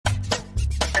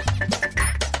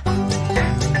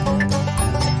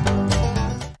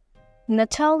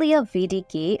Natalie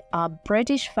VdK, a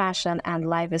British fashion and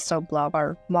lifestyle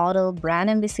blogger, model, brand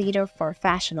ambassador for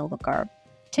Fashion Overcurve,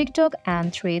 TikTok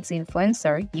and Threads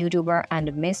influencer, YouTuber,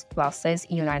 and Miss Plus-Size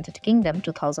United Kingdom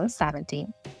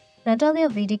 2017. Natalie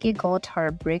VdK got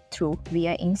her breakthrough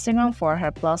via Instagram for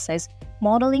her plus-size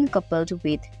modeling coupled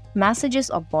with messages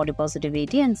of body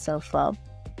positivity and self-love.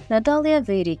 Natalie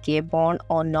VdK, born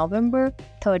on November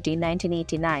 30,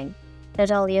 1989.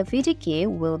 Natalie VdK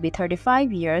will be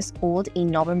 35 years old in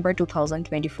November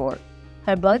 2024.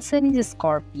 Her birth sign is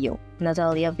Scorpio.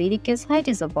 Natalie VdK's height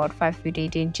is about 5 feet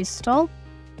 8 inches tall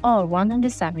or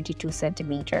 172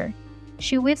 cm.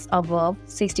 She weighs above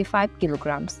 65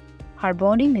 kilograms. Her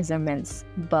body measurements,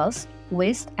 bust,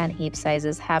 waist, and hip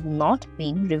sizes have not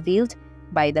been revealed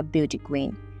by the beauty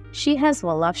queen. She has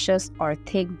voluptuous or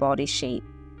thick body shape,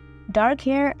 dark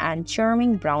hair, and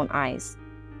charming brown eyes.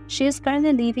 She is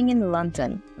currently living in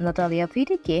London. Natalie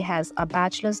VdK has a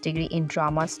bachelor's degree in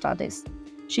drama studies.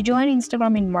 She joined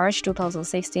Instagram in March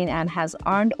 2016 and has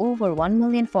earned over 1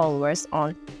 million followers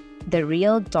on the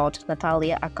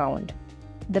real.natalia account.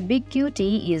 The Big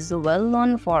Cutie is well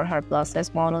known for her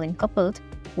plus-size modeling coupled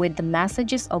with the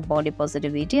messages of body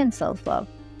positivity and self-love.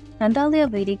 Natalie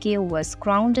VdK was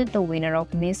crowned the winner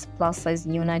of Miss Plus-Size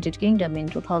United Kingdom in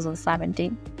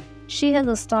 2017. She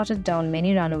has started down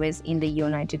many runways in the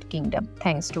United Kingdom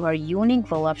thanks to her unique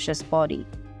voluptuous body.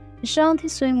 Shanti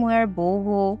Swimwear,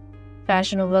 Boho,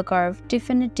 Fashion Overcurve,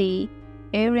 Tiffany,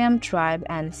 Ariam Tribe,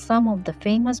 and some of the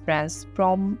famous brands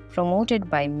promoted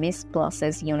by Miss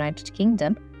Plus-Size United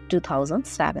Kingdom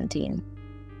 2017.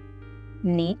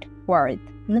 Net worth.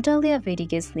 Natalie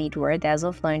VdK's net worth as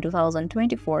of now in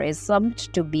 2024 is assumed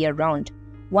to be around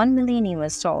 $1 million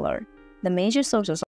US. The major sources